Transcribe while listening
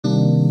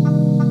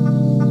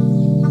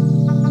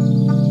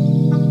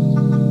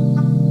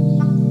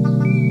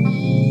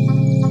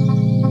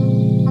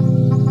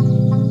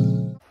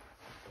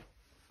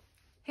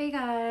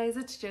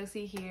it's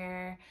Josie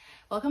here.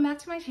 Welcome back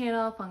to my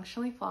channel,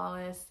 Functionally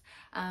Flawless.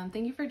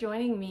 Thank you for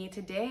joining me.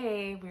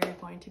 Today we're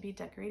going to be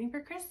decorating for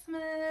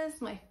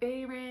Christmas, my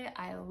favorite.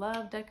 I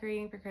love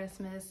decorating for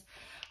Christmas.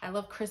 I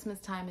love Christmas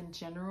time in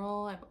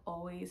general. I've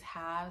always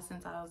have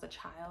since I was a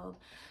child.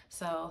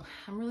 So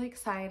I'm really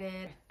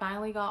excited. I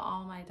finally got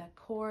all my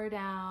decor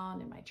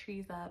down and my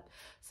trees up.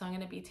 So I'm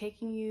going to be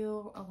taking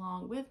you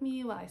along with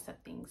me while I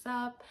set things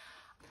up.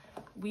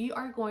 We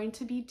are going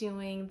to be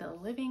doing the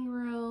living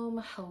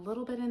room, a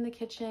little bit in the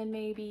kitchen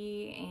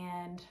maybe,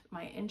 and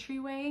my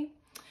entryway.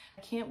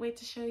 I can't wait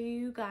to show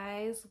you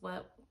guys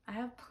what I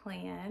have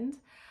planned.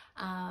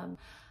 I'm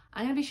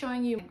going to be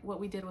showing you what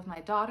we did with my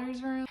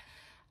daughter's room.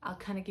 I'll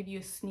kind of give you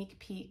a sneak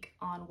peek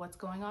on what's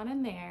going on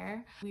in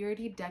there. We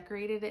already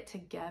decorated it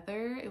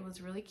together. It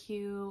was really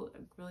cute,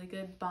 really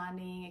good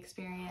bonding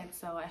experience.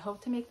 So I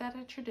hope to make that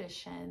a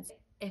tradition.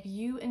 If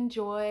you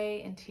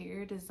enjoy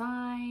interior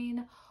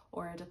design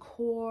or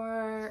decor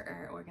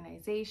or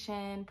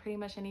organization, pretty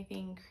much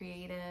anything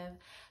creative,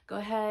 go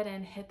ahead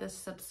and hit the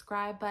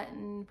subscribe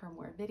button for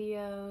more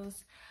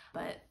videos.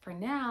 But for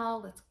now,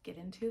 let's get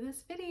into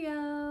this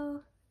video.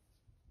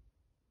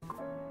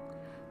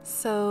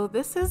 So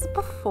this is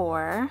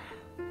before.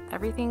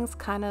 Everything's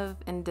kind of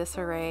in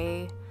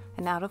disarray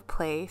and out of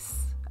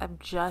place. I've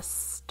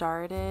just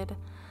started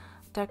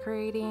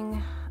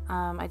decorating.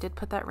 I did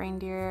put that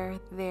reindeer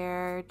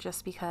there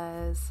just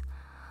because,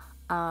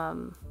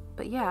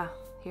 but yeah,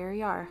 here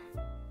we are.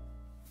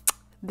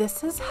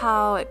 This is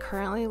how it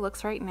currently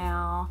looks right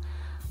now.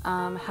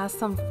 Has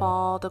some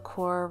fall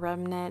decor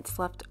remnants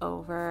left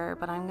over,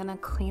 but I'm gonna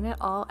clean it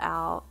all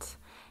out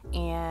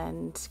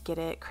and get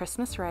it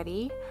Christmas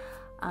ready.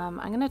 I'm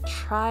gonna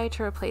try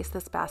to replace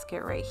this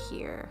basket right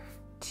here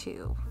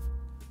too.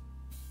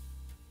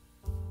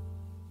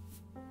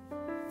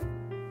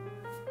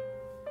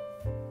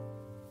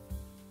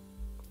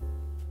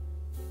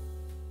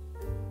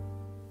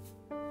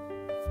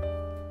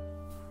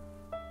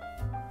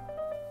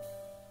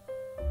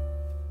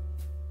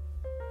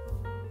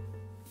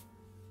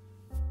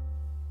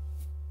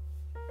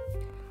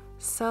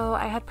 So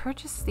I had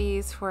purchased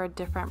these for a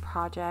different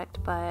project,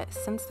 but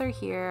since they're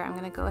here, I'm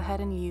gonna go ahead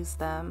and use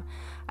them.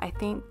 I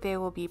think they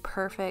will be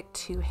perfect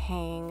to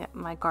hang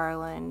my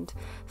garland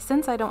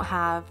since I don't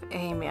have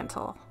a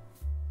mantle.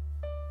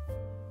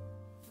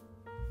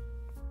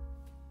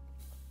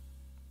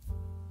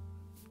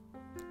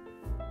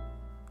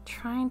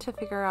 Trying to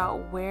figure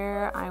out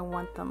where I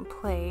want them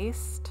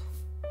placed.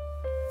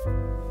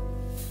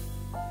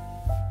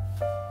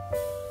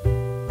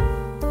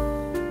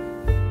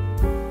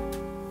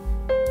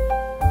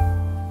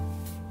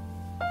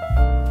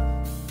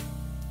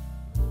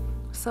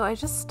 So I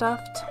just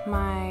stuffed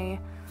my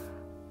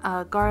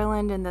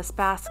garland in this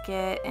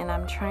basket, and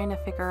I'm trying to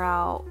figure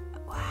out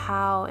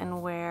how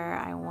and where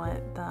I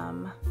want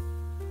them.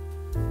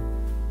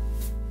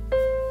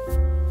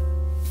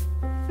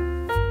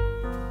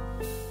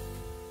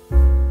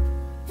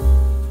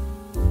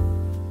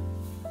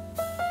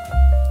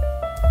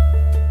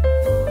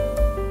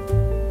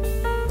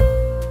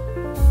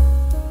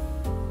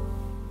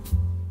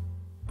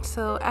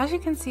 So as you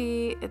can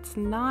see, it's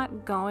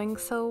not going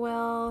so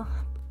well.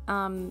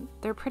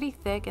 They're pretty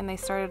thick and they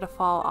started to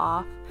fall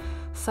off,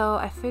 so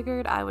I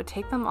figured I would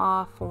take them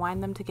off,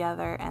 wind them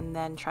together, and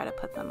then try to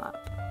put them up.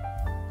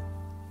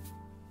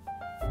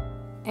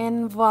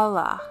 And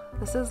voila,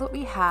 this is what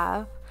we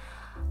have.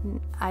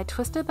 I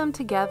twisted them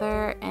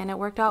together and it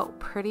worked out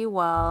pretty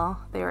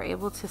well. They were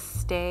able to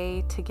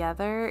stay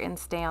together and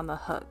stay on the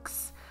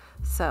hooks,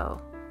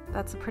 so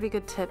that's a pretty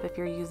good tip if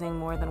you're using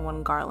more than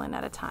one garland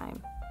at a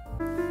time.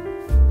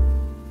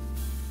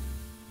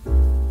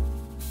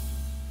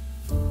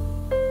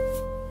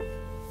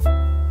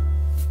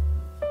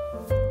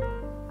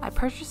 I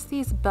purchased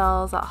these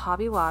bells at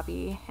Hobby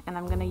Lobby, and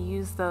I'm going to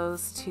use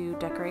those to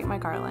decorate my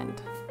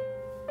garland.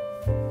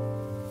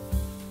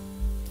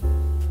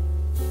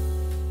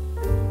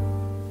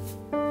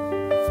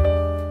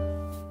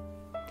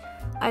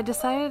 I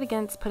decided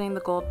against putting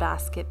the gold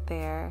basket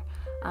there.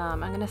 I'm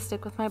going to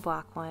stick with my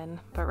black one,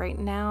 but right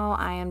now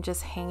I am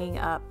just hanging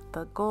up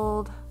the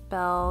gold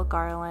bell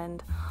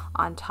garland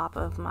on top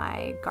of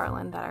my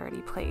garland that I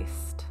already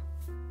placed.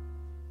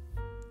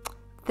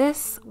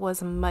 This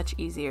was much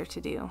easier to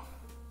do.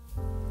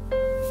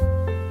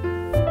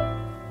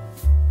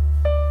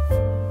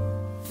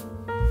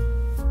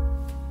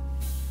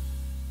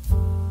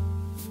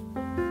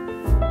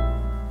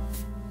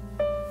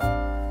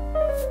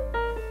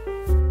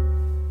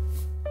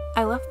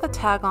 I left the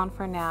tag on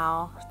for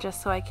now,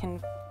 just so I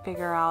can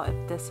figure out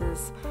if this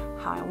is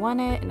how I want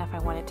it and if I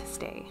want it to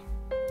stay.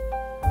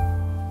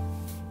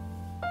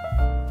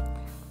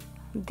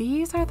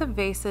 These are the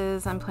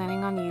vases I'm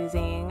planning on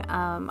using.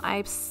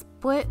 I've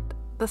split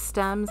the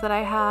stems that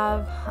I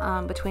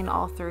have between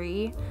all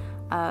three.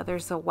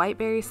 There's a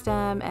whiteberry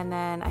stem, and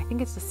then I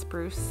think it's a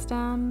spruce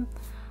stem.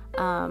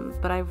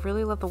 But I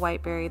really love the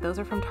whiteberry. Those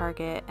are from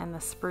Target, and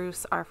the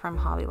spruce are from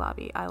Hobby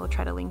Lobby. I will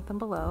try to link them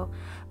below.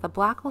 The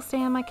black will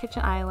stay on my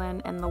kitchen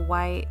island, and the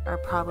white are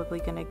probably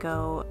gonna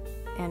go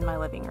in my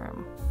living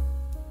room.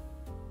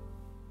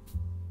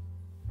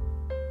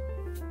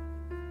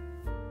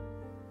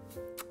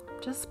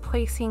 Just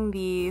placing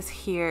these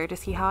here to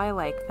see how I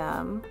like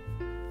them.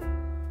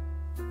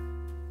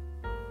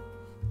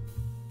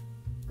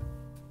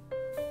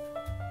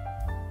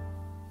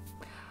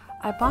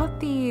 I bought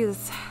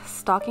these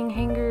stocking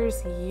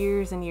hangers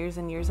years and years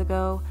and years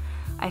ago.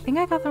 I think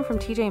I got them from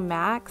TJ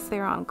Maxx. They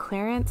were on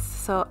clearance,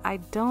 so I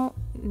don't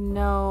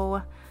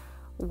know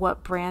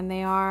what brand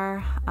they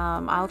are.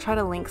 I'll try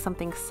to link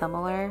something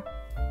similar.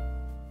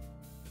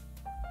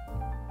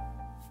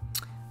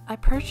 I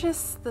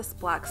purchased this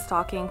black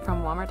stocking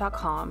from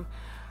Walmart.com.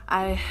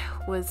 I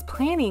was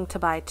planning to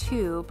buy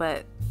two,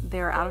 but they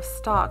were out of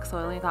stock, so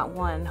I only got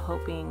one,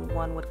 hoping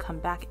one would come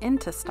back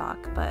into stock.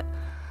 But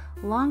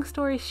long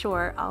story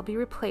short, I'll be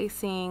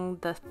replacing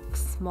the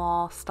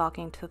small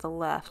stocking to the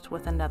left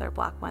with another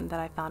black one that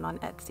I found on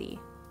Etsy.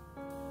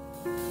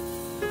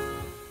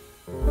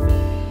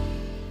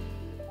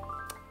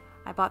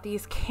 I bought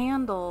these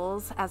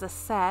candles as a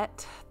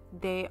set.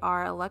 They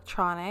are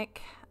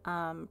electronic,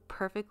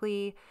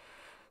 perfectly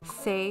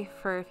safe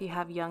for if you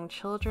have young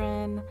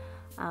children.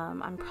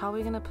 I'm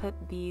probably gonna put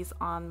these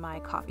on my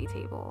coffee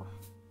table.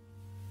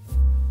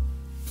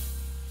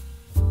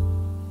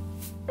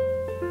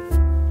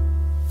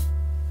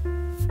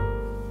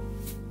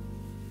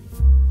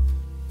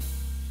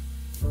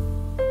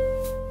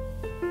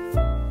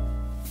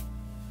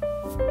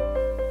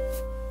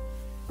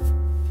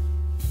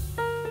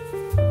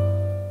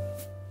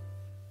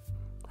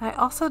 I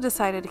also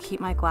decided to keep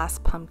my glass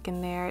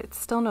pumpkin there. It's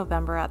still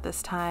November at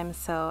this time,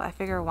 so I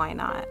figure why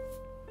not.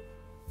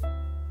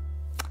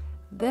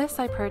 This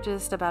I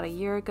purchased about a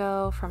year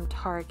ago from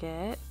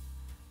Target.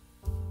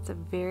 It's a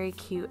very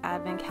cute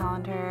advent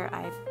calendar.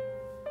 I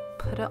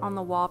put it on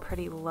the wall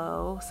pretty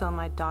low so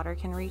my daughter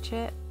can reach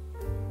it.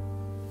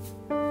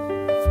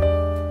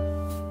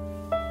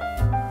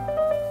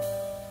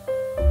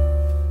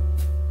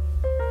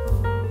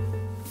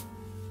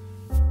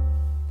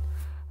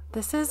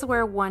 This is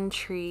where one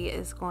tree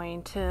is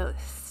going to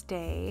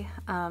stay.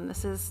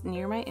 This is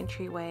near my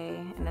entryway,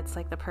 and it's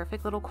like the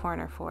perfect little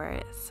corner for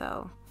it.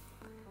 So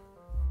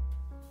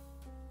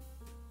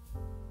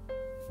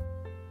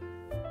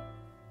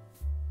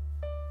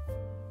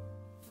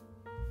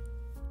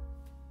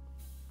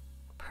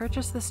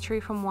purchased this tree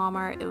from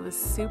Walmart. It was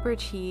super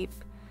cheap.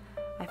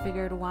 I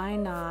figured why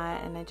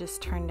not, and it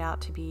just turned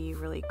out to be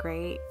really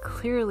great.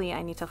 Clearly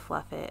I need to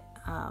fluff it,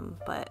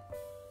 but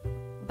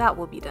that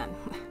will be done.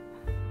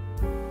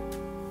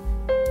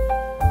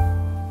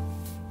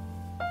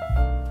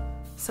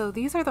 So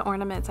these are the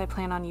ornaments I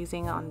plan on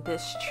using on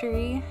this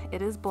tree.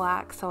 It is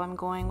black, so I'm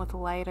going with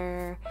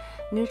lighter,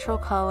 neutral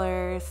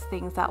colors,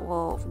 things that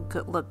will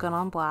look good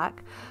on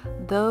black.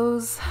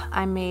 Those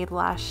I made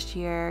last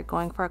year,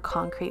 going for a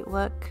concrete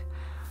look.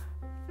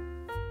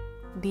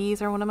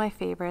 These are one of my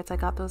favorites. I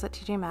got those at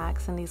TJ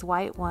Maxx, and these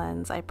white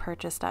ones I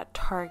purchased at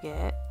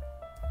Target.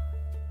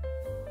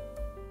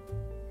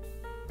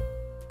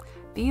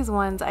 These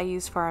ones I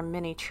used for our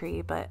mini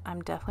tree, but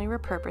I'm definitely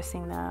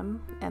repurposing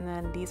them. And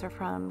then these are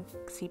from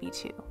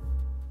CB2.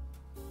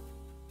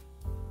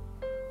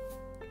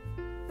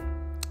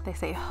 They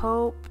say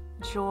hope,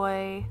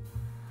 joy.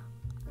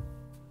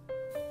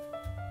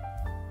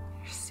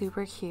 They're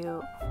super cute.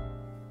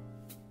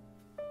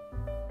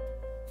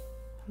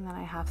 And then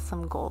I have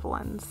some gold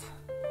ones.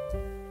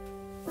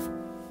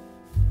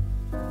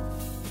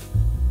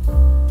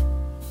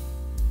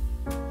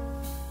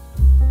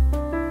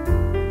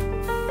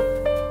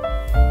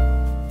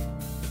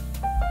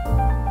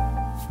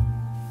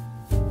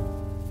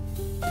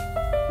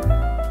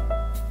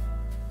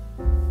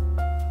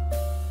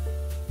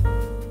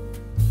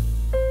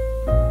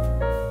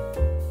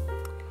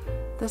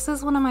 This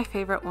is one of my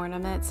favorite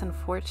ornaments.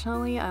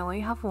 Unfortunately, I only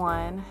have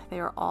one. They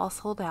are all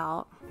sold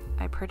out.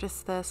 I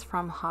purchased this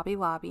from Hobby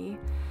Lobby.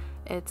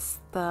 It's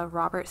the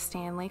Robert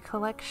Stanley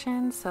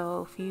collection.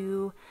 So if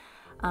you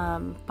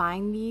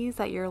find these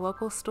at your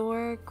local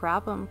store,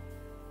 grab them.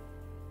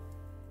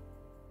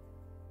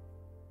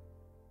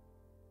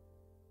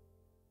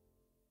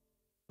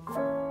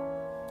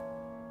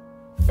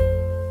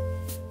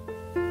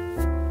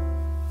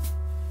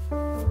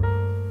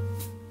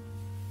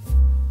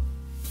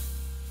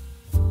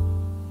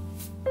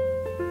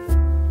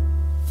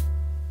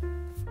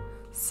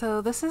 So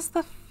this is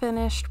the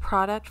finished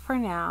product for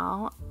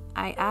now.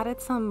 I added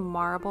some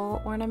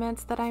marble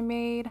ornaments that I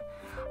made.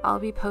 I'll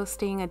be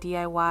posting a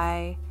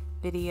DIY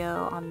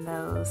video on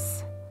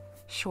those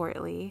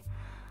shortly.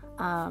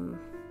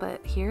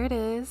 But here it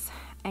is.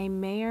 I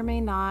may or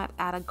may not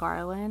add a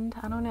garland.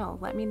 I don't know.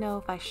 Let me know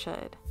if I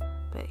should.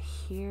 But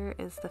here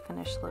is the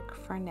finished look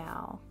for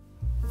now.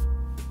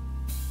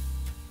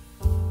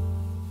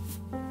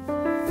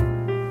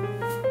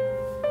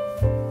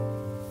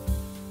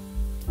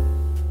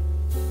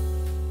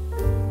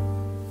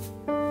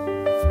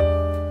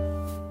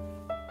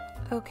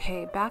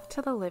 Okay, back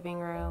to the living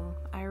room.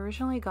 I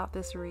originally got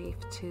this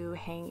wreath to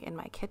hang in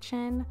my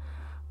kitchen,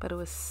 but it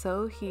was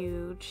so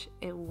huge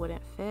it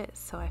wouldn't fit.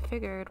 So I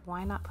figured,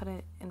 why not put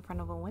it in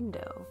front of a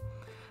window?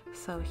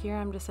 So here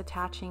I'm just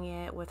attaching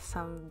it with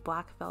some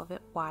black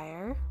velvet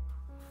wire.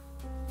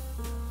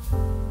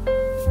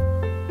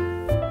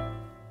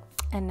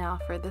 And now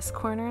for this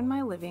corner in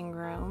my living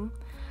room,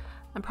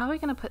 I'm probably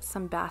going to put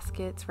some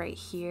baskets right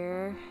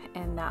here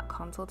in that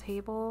console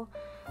table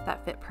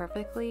that fit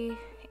perfectly,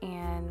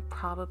 and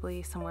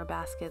probably some more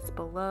baskets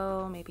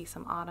below, maybe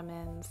some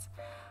ottomans.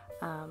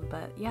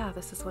 But yeah,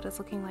 this is what it's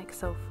looking like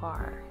so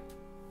far.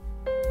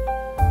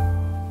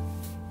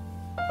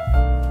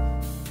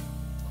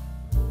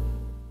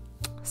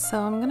 So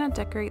I'm gonna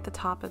decorate the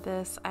top of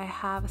this. I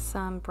have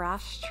some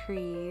brass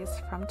trees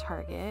from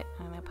Target.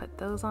 I'm gonna put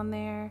those on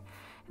there,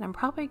 and I'm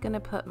probably gonna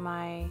put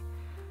my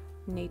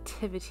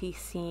nativity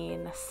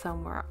scene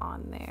somewhere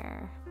on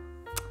there.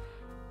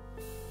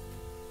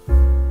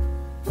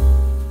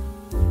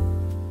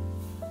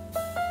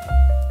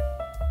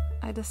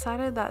 I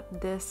decided that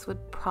this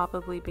would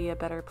probably be a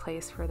better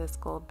place for this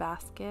gold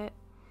basket.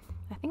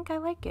 I think I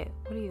like it.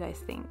 What do you guys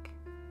think?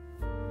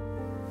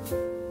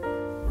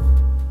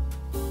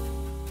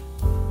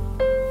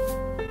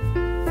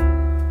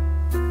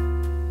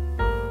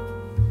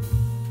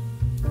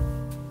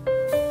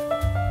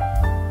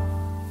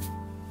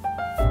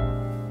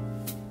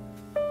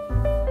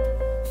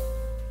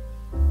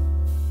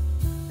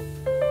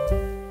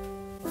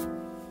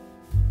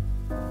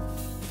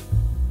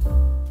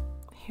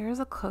 Here's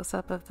a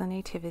close-up of the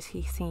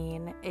nativity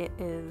scene. It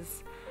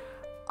is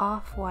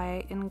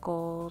off-white and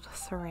gold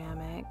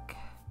ceramic.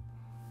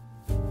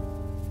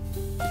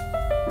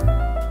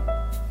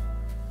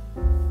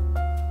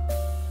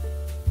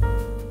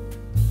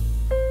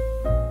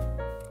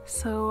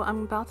 So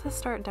I'm about to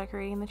start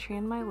decorating the tree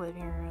in my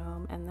living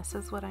room, and this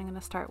is what I'm going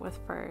to start with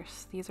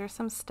first. These are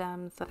some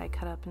stems that I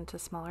cut up into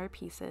smaller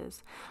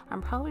pieces.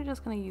 I'm probably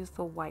just going to use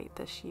the white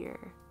this year.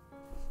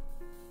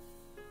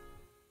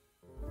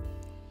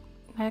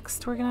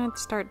 Next, we're going to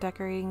start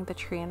decorating the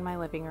tree in my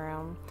living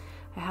room.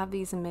 I have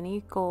these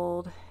mini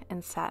gold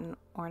and satin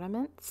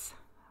ornaments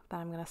that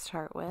I'm going to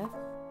start with.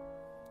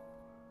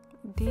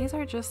 These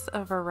are just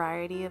a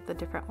variety of the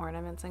different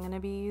ornaments I'm going to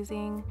be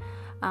using.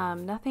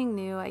 Nothing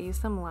new. I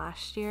used them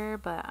last year,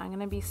 but I'm going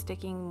to be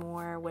sticking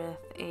more with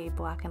a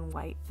black and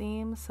white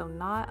theme, so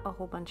not a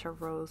whole bunch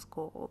of rose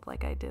gold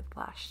like I did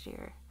last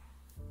year.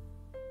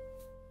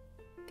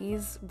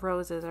 These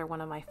roses are one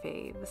of my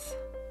faves.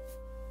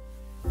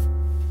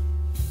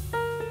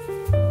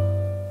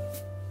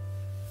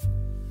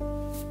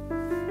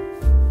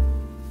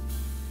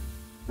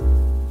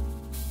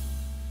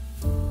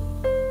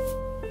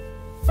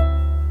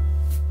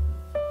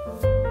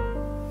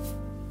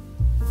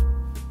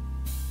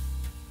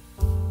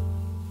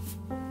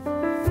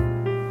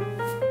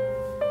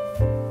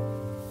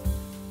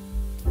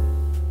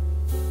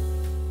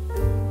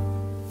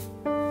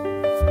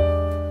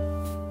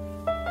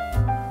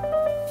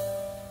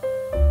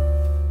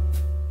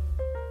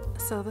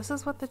 So this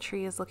is what the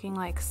tree is looking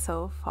like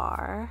so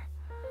far.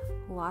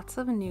 Lots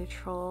of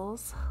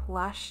neutrals.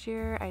 Last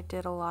year I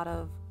did a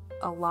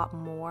lot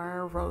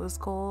more rose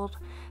gold.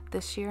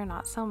 This year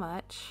not so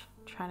much.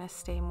 Trying to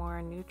stay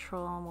more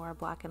neutral, more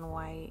black and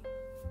white.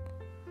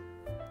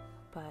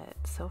 But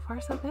so far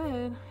so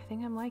good. I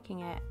think I'm liking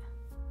it.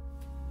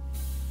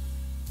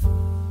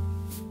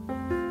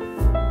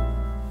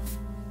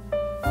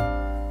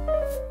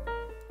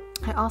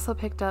 I also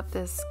picked up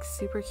this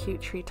super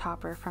cute tree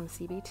topper from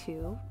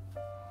CB2.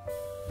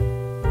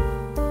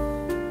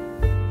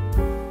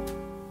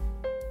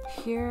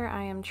 Here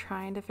I am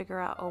trying to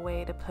figure out a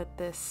way to put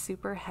this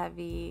super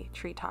heavy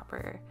tree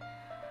topper.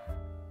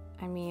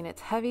 I mean,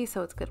 it's heavy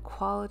so it's good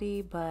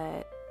quality,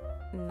 but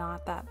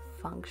not that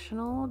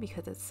functional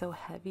because it's so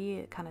heavy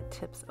it kind of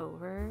tips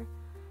over.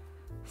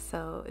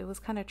 So it was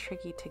kind of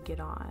tricky to get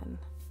on.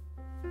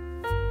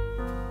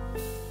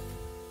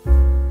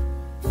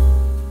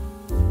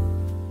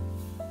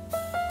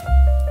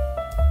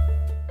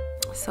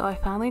 So I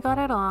finally got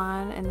it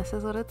on, and this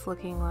is what it's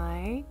looking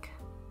like.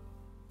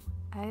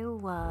 I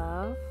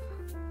love.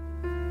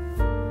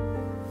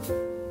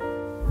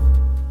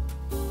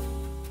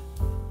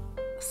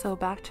 So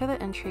back to the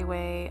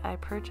entryway, I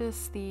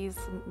purchased these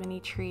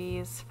mini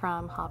trees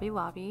from Hobby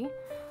Lobby.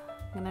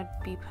 I'm gonna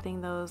be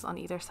putting those on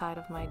either side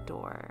of my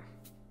door.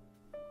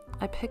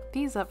 I picked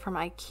these up from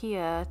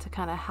IKEA to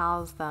kind of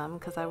house them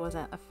because I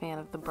wasn't a fan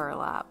of the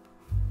burlap.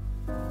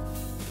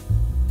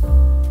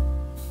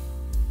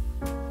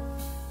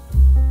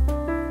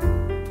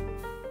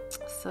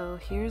 So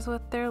here's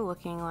what they're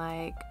looking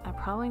like. I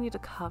probably need to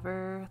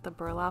cover the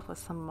burlap with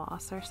some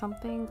moss or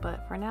something,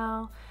 but for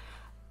now,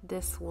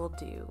 this will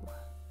do.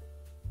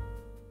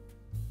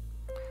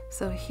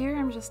 So here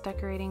I'm just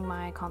decorating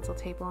my console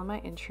table on my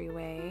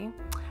entryway.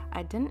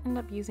 I didn't end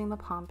up using the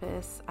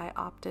pampas. I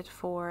opted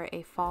for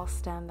a fall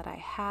stem that I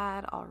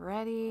had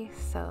already,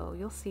 so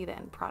you'll see the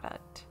end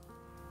product.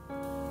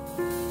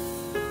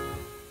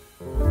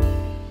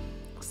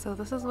 So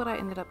this is what I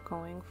ended up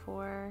going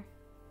for.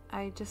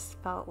 I just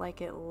felt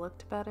like it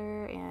looked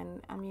better,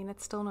 and I mean,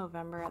 it's still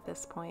November at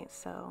this point,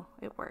 so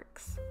it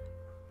works.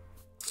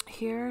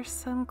 Here are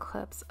some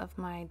clips of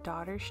my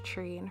daughter's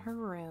tree in her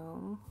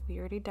room. We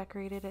already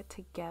decorated it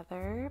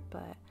together,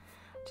 but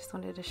just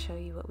wanted to show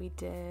you what we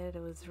did.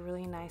 It was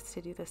really nice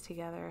to do this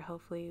together.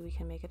 Hopefully we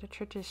can make it a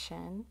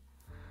tradition.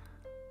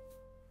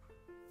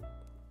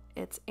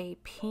 It's a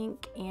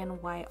pink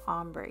and white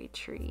ombre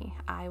tree.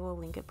 I will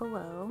link it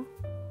below.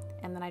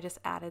 And then I just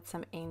added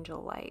some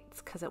angel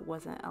lights because it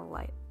wasn't a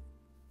light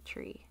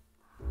tree.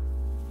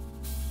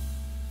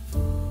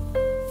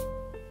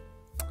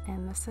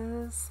 And this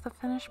is the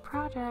finished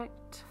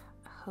project.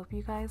 I hope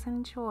you guys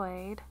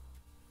enjoyed.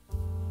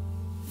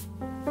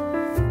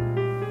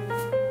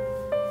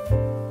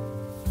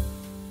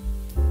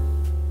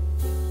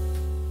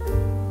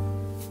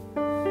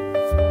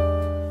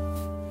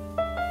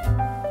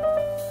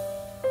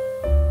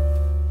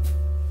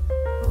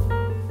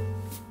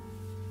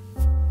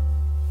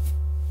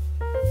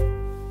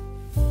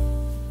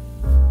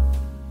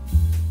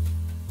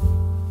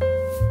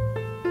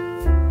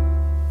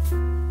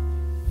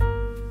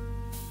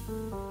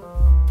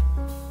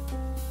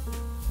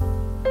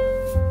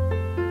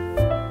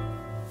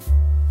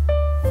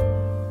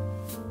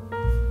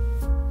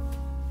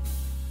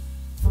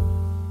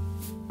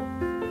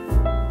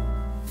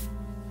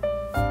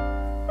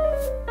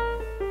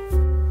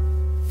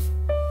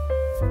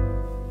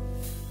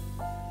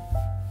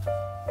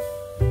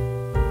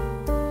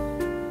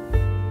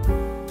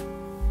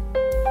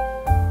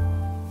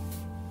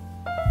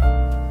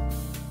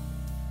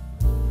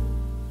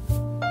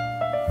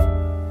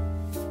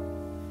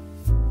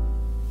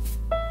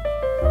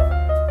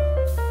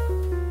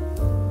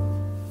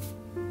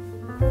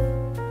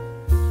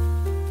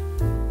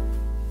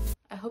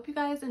 I hope you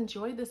guys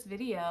enjoyed this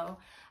video.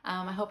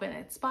 I hope it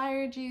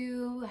inspired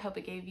you. I hope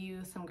it gave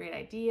you some great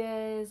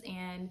ideas,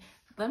 and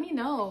let me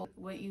know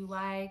what you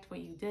liked,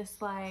 what you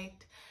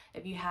disliked.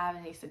 If you have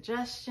any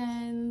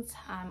suggestions,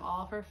 I'm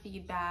all for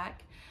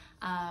feedback.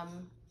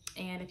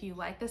 And if you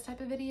like this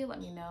type of video, let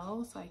me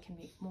know so I can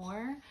make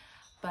more.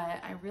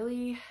 But I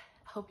really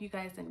hope you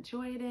guys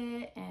enjoyed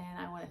it, and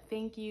I want to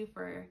thank you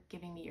for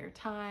giving me your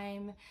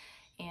time,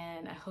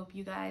 and I hope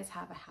you guys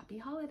have a happy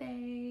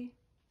holiday.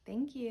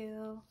 Thank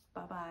you.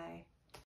 Bye-bye.